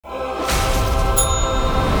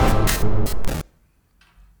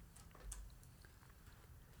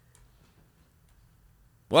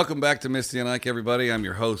Welcome back to Misty and Ike, everybody. I'm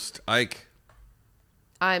your host, Ike.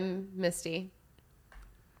 I'm Misty.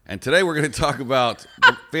 And today we're going to talk about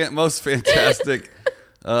the most fantastic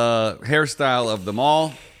hairstyle of them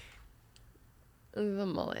all. The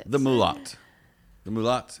mullet. The mullet. The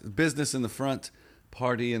mullet. Business in the front,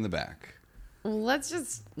 party in the back. Let's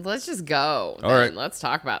just go. All right. Let's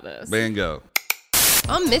talk about this. Bang, go.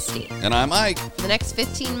 I'm Misty. And I'm Ike. For the next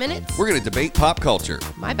 15 minutes, We're going to debate pop culture.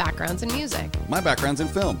 my background's in music. My background's in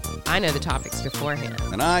film. I know the topics beforehand.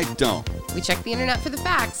 And I don't. We check the internet for the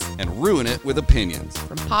facts. And ruin it with opinions.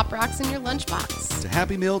 From pop rocks in your lunchbox. To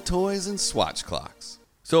Happy Meal toys and swatch clocks.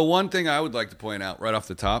 So one thing I would like to point out right off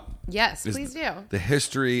the top. Yes, is please do. the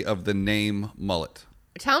history of the name mullet.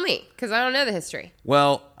 Tell me, because I don't know the history.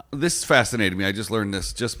 Well, this fascinated me. I just learned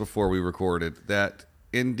this just before we recorded, that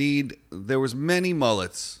indeed there was many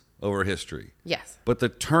mullets over history. Yes. But the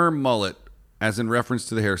term mullet, as in reference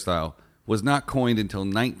to the hairstyle, was not coined until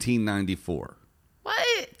 1994.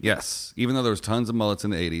 What? Yes, even though there was tons of mullets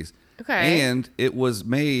in the 80s. Okay. And it was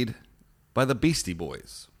made by the Beastie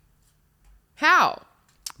Boys. How?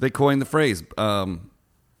 They coined the phrase.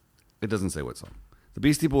 It doesn't say what song. The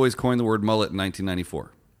Beastie Boys coined the word mullet in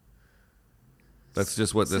 1994. That's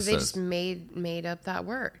just what this So they says. just made up that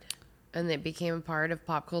word. And it became a part of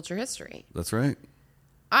pop culture history. That's right.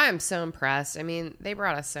 I am so impressed. I mean, they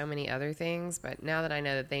brought us so many other things, but now that I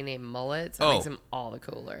know that they name mullets, it makes them all the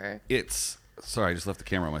cooler. Sorry, I just left the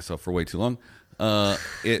camera on myself for way too long.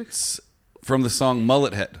 It's from the song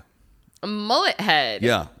Mullet Head. A mullet head.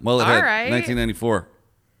 Yeah, Mullet All Head, right. 1994.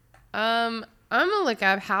 I'm gonna look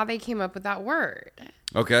up how they came up with that word.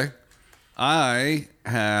 Okay. I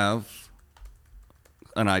have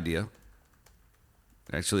an idea.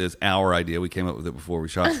 Actually, it's our idea. We came up with it before we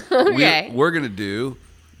shot. Okay. We're going to do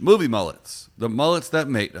movie mullets. The mullets that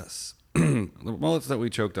made us. The mullets that we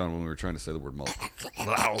choked on when we were trying to say the word mullet.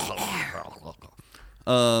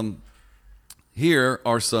 Here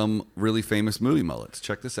are some really famous movie mullets.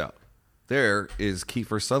 Check this out. There is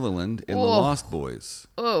Kiefer Sutherland in The Lost Boys.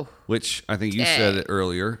 Oh, Which I think you said it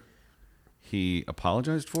earlier. He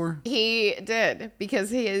apologized for? he did because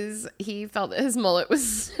he felt that his mullet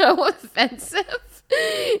was so offensive.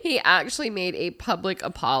 He actually made a public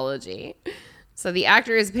apology. So the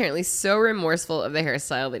actor is apparently so remorseful of the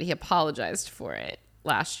hairstyle that he apologized for it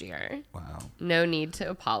last year. Wow. No need to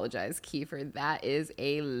apologize, Kiefer. That is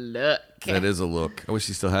a look. That is a look. I wish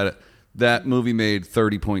he still had it. That movie made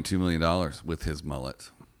 $30.2 million with his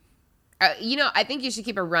mullet. I think you should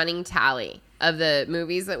keep a running tally of the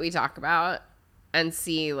movies that we talk about and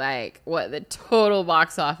see like what the total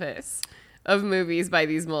box office of movies by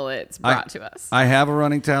these mullets brought to us. I have a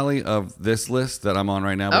running tally of this list that I'm on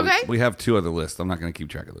right now. Okay. We have two other lists. I'm not going to keep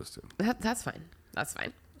track of those two. That's fine. That's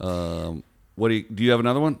fine. What do you have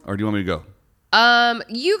another one, or do you want me to go?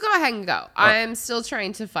 You go ahead and go. I'm still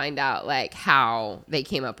trying to find out like how they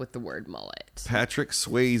came up with the word mullet. Patrick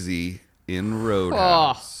Swayze in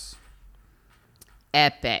Roadhouse.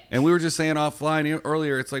 Epic. And we were just saying offline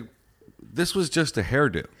earlier, it's like this was just a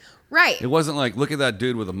hairdo. Right. It wasn't like, look at that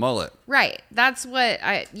dude with a mullet. Right. That's what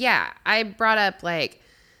I brought up like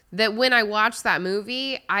that when I watched that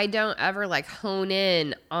movie, I don't ever like hone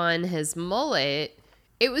in on his mullet.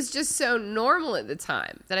 It was just so normal at the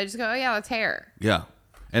time that I just go, oh yeah, that's hair. Yeah.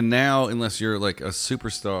 And now, unless you're like a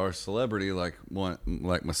superstar celebrity like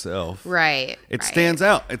myself, Right. it stands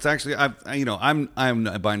out. It's actually I'm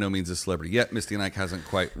by no means a celebrity yet. Misty and Ike hasn't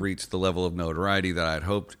quite reached the level of notoriety that I'd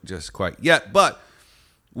hoped just quite yet. But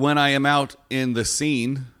when I am out in the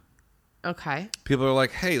scene, Okay. people are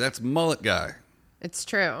like, "Hey, that's mullet guy," It's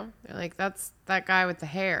true. They're like, that's that guy with the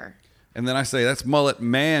hair. and then I say, "That's mullet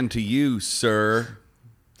man to you, sir."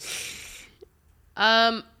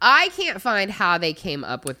 I can't find how they came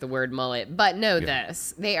up with the word mullet, but know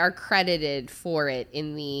this. They are credited for it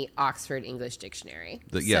in the Oxford English Dictionary.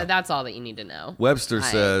 Yeah. So that's all that you need to know. Webster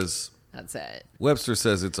says That's it.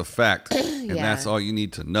 it's a fact, and Yeah. that's all you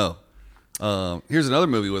need to know. Here's another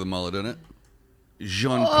movie with a mullet in it: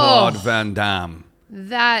 Jean-Claude Van Damme.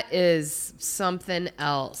 That is something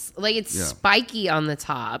else. Like it's spiky on the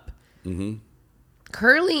top,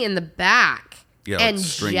 curly in the back, and like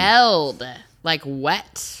stringy. gelled, like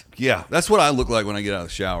wet. Yeah, that's what I look like when I get out of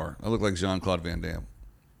the shower. I look like Jean-Claude Van Damme.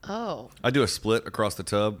 Oh, I do a split across the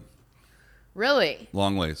tub, really?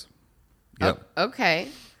 long ways. Yep, Oh, okay.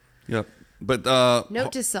 yep. But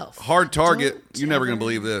Note to self. Hard Target. Don't You're never ever- gonna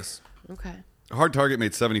believe this. Okay. Hard Target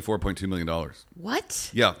made $74.2 million. What?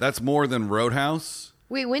 Yeah, that's more than Roadhouse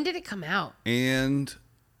Wait, when did it come out? and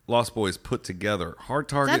Lost Boys put together. Hard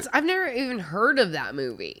Target. I've never even heard of that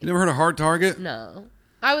movie. You never heard of Hard Target? No.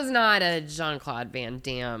 I was not a Jean-Claude Van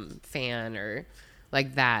Damme fan or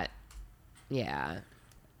Like that. Yeah.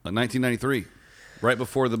 1993, right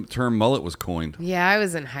before the term mullet was coined. Yeah, I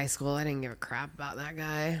was in high school. I didn't give a crap about that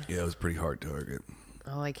guy. Yeah, it was pretty hard to target.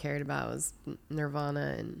 All I cared about was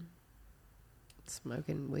Nirvana and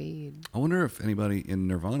smoking weed. I wonder if anybody in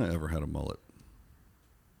Nirvana ever had a mullet.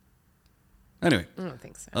 Anyway, I don't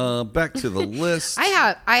think so. back to the list.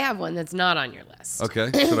 I have one that's not on your list.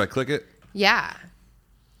 Okay, should I click it? Yeah.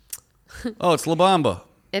 Oh, it's La Bamba.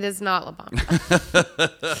 It is not La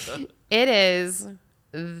Bamba. It is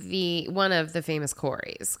one of the famous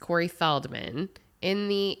Corys, Corey Feldman, in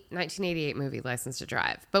the 1988 movie License to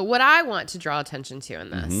Drive. But what I want to draw attention to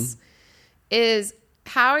in this is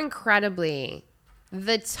how incredibly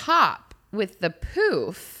the top with the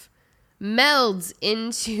poof melds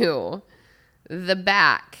into the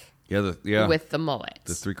back with the mullet.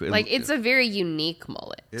 It's a very unique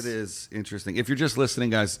mullet. It is interesting. If you're just listening,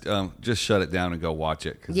 guys, just shut it down and go watch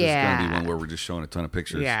it. Because it's going to be one where we're just showing a ton of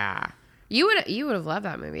pictures. Yeah. You would have loved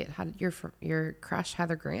that movie. It had your crush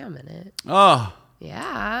Heather Graham in it. Oh.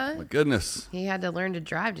 Yeah. My goodness. He had to learn to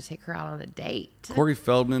drive to take her out on a date. Corey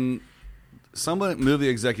Feldman. Some movie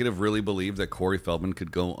executive really believed that Corey Feldman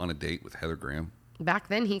could go on a date with Heather Graham. Back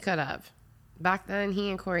then, he could have. Back then,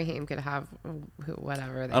 he and Corey Haim could have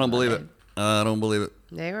whatever they I don't believe it. I don't believe it.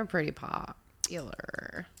 They were pretty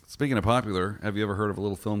popular. Speaking of popular, have you ever heard of a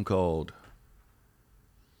little film called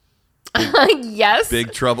Yes.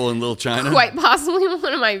 Big Trouble in Little China? Quite possibly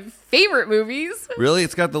one of my favorite movies. Really?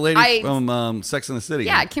 It's got the lady from Sex and the City.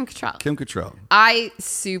 Yeah, Kim Cattrall. Kim Cattrall. I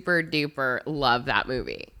super duper love that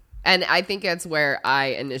movie. And I think it's where I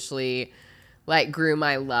initially grew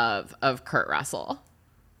my love of Kurt Russell.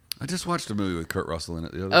 I just watched a movie with Kurt Russell in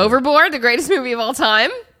it the other day. Overboard, the greatest movie of all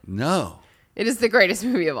time? No. It is the greatest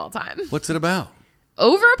movie of all time. What's it about?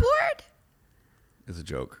 Overboard? It's a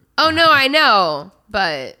joke. Oh, no, I know.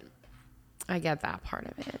 But I get that part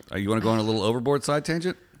of it. You want to go on a little Overboard side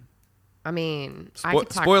tangent? I mean,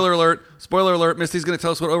 spoiler alert. Spoiler alert. Misty's going to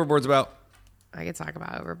tell us what Overboard's about. I could talk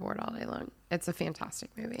about Overboard all day long. It's a fantastic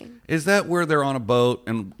movie. Is that where they're on a boat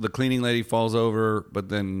and the cleaning lady falls over, but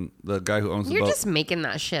then the guy who owns the boat... You're just making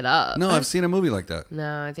that shit up. No, I've seen a movie like that.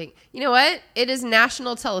 No, I think... You know what? It is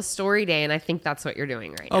National Tell a Story Day, and I think that's what you're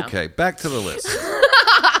doing right now. Okay, back to the list.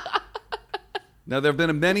 Now, there have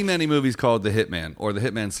been many, many movies called The Hitman or the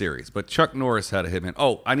Hitman series, but Chuck Norris had a Hitman.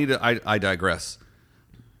 Oh, I digress.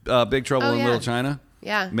 Big Trouble in Little China?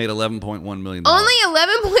 Yeah. Made $11.1 million. Only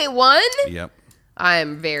 11.1? Yep.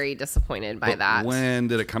 I'm very disappointed by that. When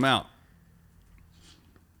did it come out?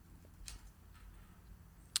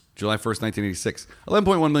 July 1st, 1986.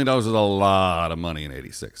 $11.1 million was a lot of money in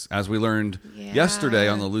 86. As we learned yesterday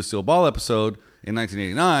on the Lucille Ball episode, in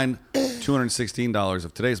 1989, $216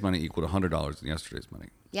 of today's money equaled $100 in yesterday's money.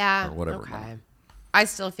 Yeah. Or whatever. Okay. I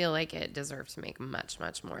still feel like it deserves to make much,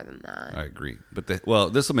 much more than that. I agree. But this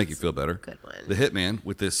will make you feel better. Good one. The Hitman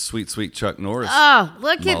with this sweet, sweet Chuck Norris. Oh,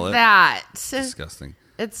 look mullet. at that. Disgusting.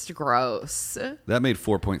 It's gross. That made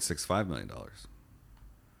 $4.65 million.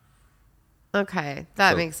 Okay,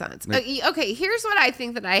 that makes sense. Okay, here's what I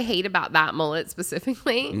think that I hate about that mullet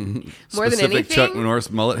specifically, more than anything. Chuck Norris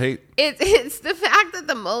mullet hate? It's the fact that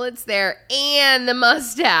the mullet's there and the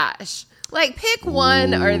mustache. Like, pick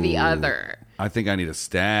one or the other. I think I need a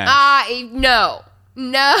stash. No.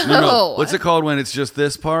 What's it called when it's just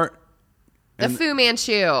this part? The Fu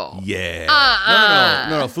Manchu. Yeah.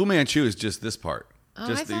 No. Fu Manchu is just this part.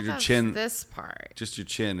 Just your chin. This part. Just your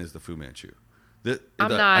chin is the Fu Manchu.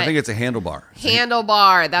 I think it's a handlebar.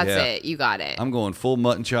 Handlebar. That's it. You got it. I'm going full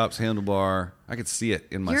mutton chops handlebar. I could see it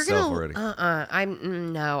in myself already.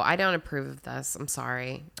 No, I don't approve of this. I'm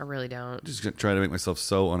sorry. I really don't. Just gonna try to make myself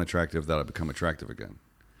so unattractive that I become attractive again.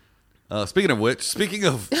 Speaking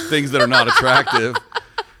of things that are not attractive,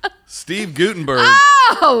 Steve Guttenberg.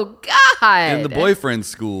 Oh, God. In The Boyfriend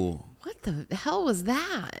School. What the hell was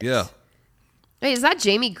that? Yeah. Wait, is that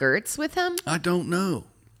Jamie Gertz with him? I don't know.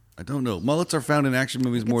 Mullets are found in action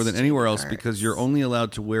movies more than anywhere else because you're only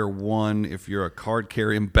allowed to wear one if you're a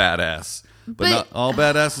card-carrying badass. But not all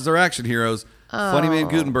badasses are action heroes. Funny Man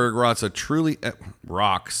Gutenberg rocks a truly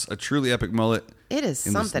epic mullet. It is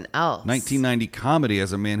something else. 1990 comedy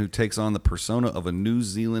as a man who takes on the persona of a New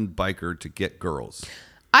Zealand biker to get girls.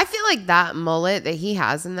 I feel like that mullet that he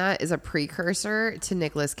has in that is a precursor to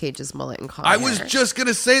Nicolas Cage's mullet in Con I was just going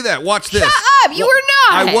to say that. Watch this. Shut up. You were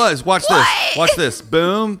not. I was. Watch this. Watch this.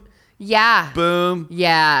 Boom. Yeah. Boom.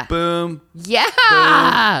 Yeah. Boom. Yeah.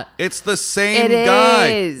 Boom. It's the same guy.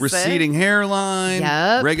 Is. Receding hairline.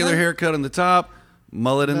 Yep. Regular haircut on the top.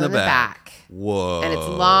 Mullet in the back. Whoa. And it's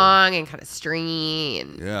long and kind of stringy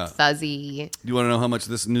and fuzzy. Do you want to know how much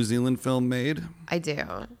this New Zealand film made? I do.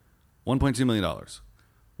 $1.2 million.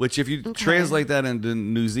 Which, if you translate that into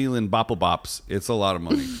New Zealand bopple bops, it's a lot of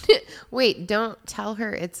money. Wait, don't tell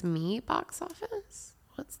her it's me, box office?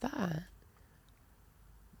 What's that?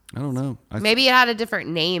 I don't know. Maybe it had a different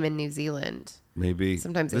name in New Zealand. Maybe.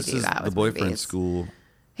 Sometimes they this do is that the with boyfriend movies. school.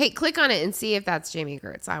 Hey, click on it and see if that's Jamie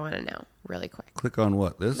Gertz. I want to know really quick. Click on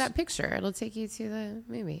what? This? That picture. It'll take you to the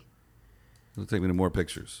movie. It'll take me to more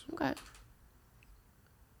pictures. Okay.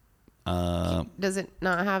 Does it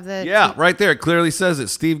not have the... Yeah, right there. It clearly says it.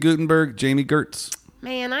 Steve Guttenberg, Jamie Gertz.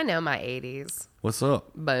 Man, I know my 80s. What's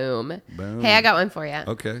up? Boom. Boom. Hey, I got one for you.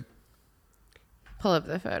 Okay. Pull up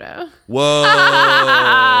the photo. Whoa.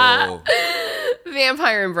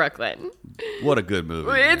 Vampire in Brooklyn. What a good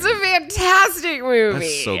movie. It's a fantastic movie.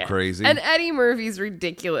 That's so crazy. And Eddie Murphy's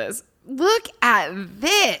ridiculous. Look at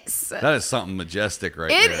this. That is something majestic right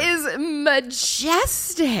It there. is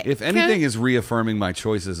majestic. If anything is reaffirming my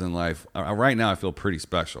choices in life, right now I feel pretty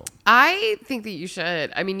special. I think that you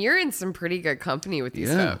should. I mean, you're in some pretty good company with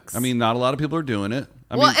these folks. I mean, not a lot of people are doing it.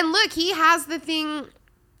 I well, mean, and look, he has the thing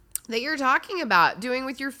that you're talking about doing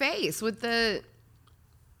with your face with the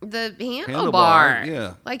handlebar.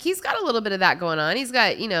 Yeah. Like, he's got a little bit of that going on. He's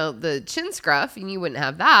got, the chin scruff, and you wouldn't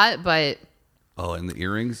have that, but... Oh, and the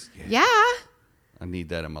earrings? Yeah. I need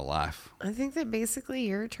that in my life. I think that basically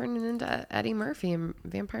you're turning into Eddie Murphy in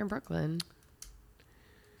Vampire in Brooklyn.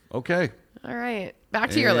 Okay. All right. Back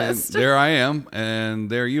to your And list. There I am, and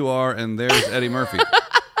there you are, and there's Eddie Murphy.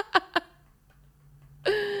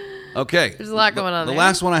 Okay. There's a lot going on The there.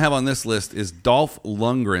 last one I have on this list is Dolph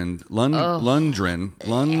Lundgren. Lundgren.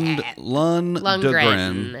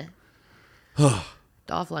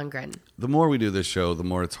 Dolph Lundgren. The more we do this show, the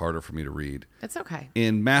more it's harder for me to read. It's okay.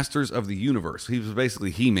 In Masters of the Universe, he was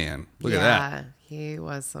basically He-Man. Look at that. Yeah, he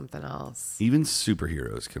was something else. Even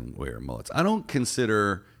superheroes can wear mullets. I don't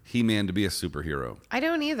consider He-Man to be a superhero I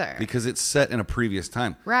don't either. because it's set in a previous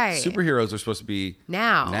time. Right. Superheroes are supposed to be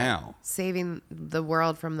Now. Saving the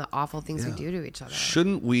world from the awful things we Yeah. do to each other.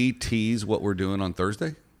 Shouldn't we tease what we're doing on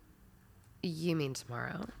Thursday? You mean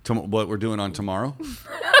tomorrow? What we're doing on tomorrow?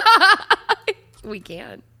 We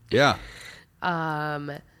can. Yeah.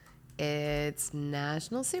 It's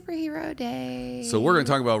National Superhero Day. So we're going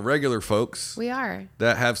to talk about regular folks We are.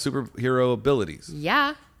 that have superhero abilities.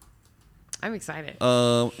 Yeah. I'm excited.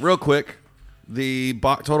 Real quick, the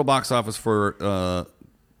total box office for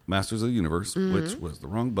Masters of the Universe, which was the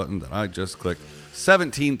wrong button that I just clicked,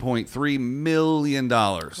 $17.3 million.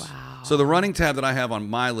 Wow. So the running tab that I have on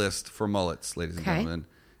my list for mullets, ladies and gentlemen,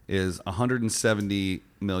 is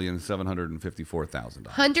 $170,754,000.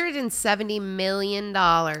 $170 million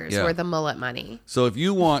worth of mullet money. So if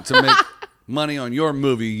you want to make money on your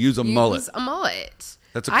movie, use a mullet. Use a mullet.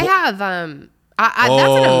 That's a I cool- have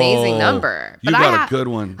that's an amazing number. You got a good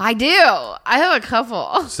one. I do. I have a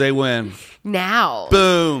couple. Say when. Now.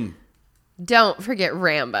 Boom. Don't forget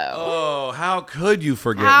Rambo. Oh, how could you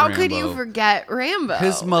forget How Rambo? could you forget Rambo?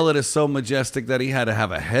 His mullet is so majestic that he had to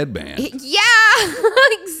have a headband. Yeah,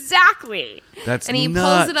 exactly. That's And he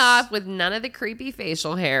nuts. pulls it off with none of the creepy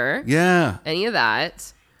facial hair. Yeah. Any of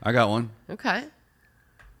that. I got one. Okay.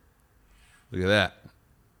 Look at that.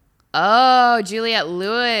 Oh, Juliette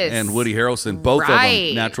Lewis. And Woody Harrelson, both of Right.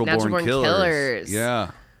 them, Natural Natural Born Born Killers. Killers.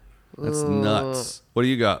 Yeah. That's Ooh. nuts. What do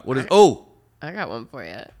you got? What is... Oh, I got one for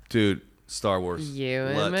you. dude, Star Wars.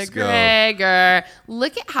 Ewan Let's go. McGregor.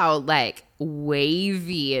 Look at how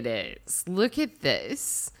wavy it is. Look at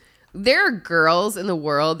this. There are girls in the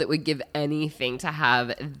world that would give anything to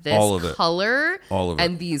have All of this it. color All of it.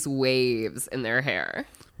 and these waves in their hair.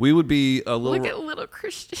 We would be a little... Look at little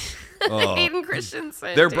Christian. Hayden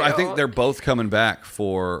Christensen. I think they're both coming back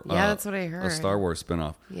for Yeah, that's what I heard. a Star Wars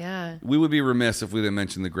spinoff. Yeah. We would be remiss if we didn't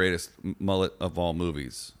mention the greatest mullet of all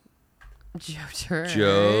movies. Joe Dirt.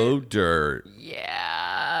 Joe Dirt.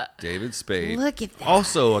 Yeah. David Spade. Look at that.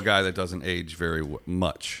 Also a guy that doesn't age very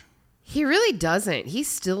much. He really doesn't. He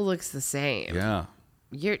still looks the same. Yeah.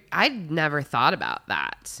 I'd never thought about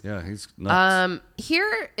that. Yeah, he's nuts.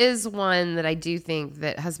 Here is one that I do think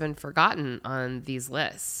that has been forgotten on these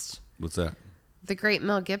lists. What's that? The great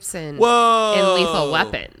Mel Gibson Whoa! in Lethal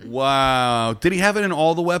Weapon. Wow. Did he have it in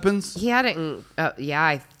all the weapons? He had it in, yeah,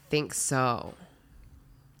 I think so.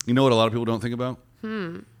 You know what a lot of people don't think about?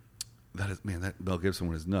 That Mel Gibson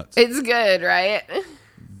one is nuts. It's good, right?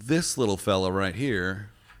 This little fella right here.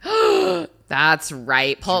 That's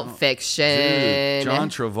right. Pulp Fiction. Dude, John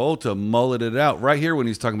Travolta mulleted out right here when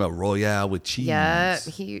he's talking about Royale with cheese. Yeah,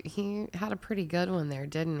 he had a pretty good one there,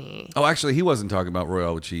 didn't he? Oh, actually, he wasn't talking about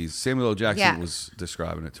Royale with cheese. Samuel L. Jackson Yeah. was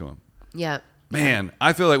describing it to him. Yeah. Man,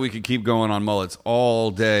 I feel like we could keep going on mullets all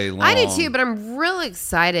day long. I do too, but I'm really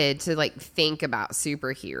excited to like think about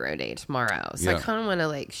Superhero Day tomorrow. So I kind of want to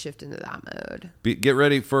like shift into that mode. Get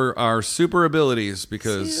ready for our super abilities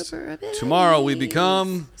because tomorrow we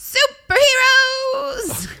become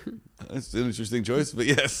superheroes. That's an interesting choice, but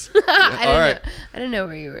yes. I don't know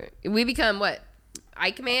where you were. We become what?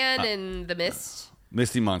 Ike Man and the Mist?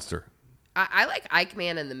 Misty Monster. I like Ike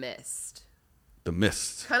Man and the Mist. The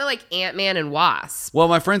Mist. Kind of like Ant-Man and Wasp. Well,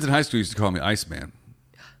 my friends in high school used to call me Iceman.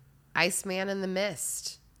 Iceman and the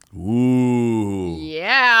Mist. Ooh.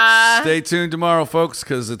 Yeah. Stay tuned tomorrow, folks,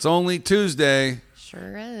 because it's only Tuesday.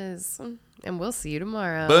 Sure is. And we'll see you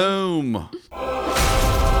tomorrow. Boom.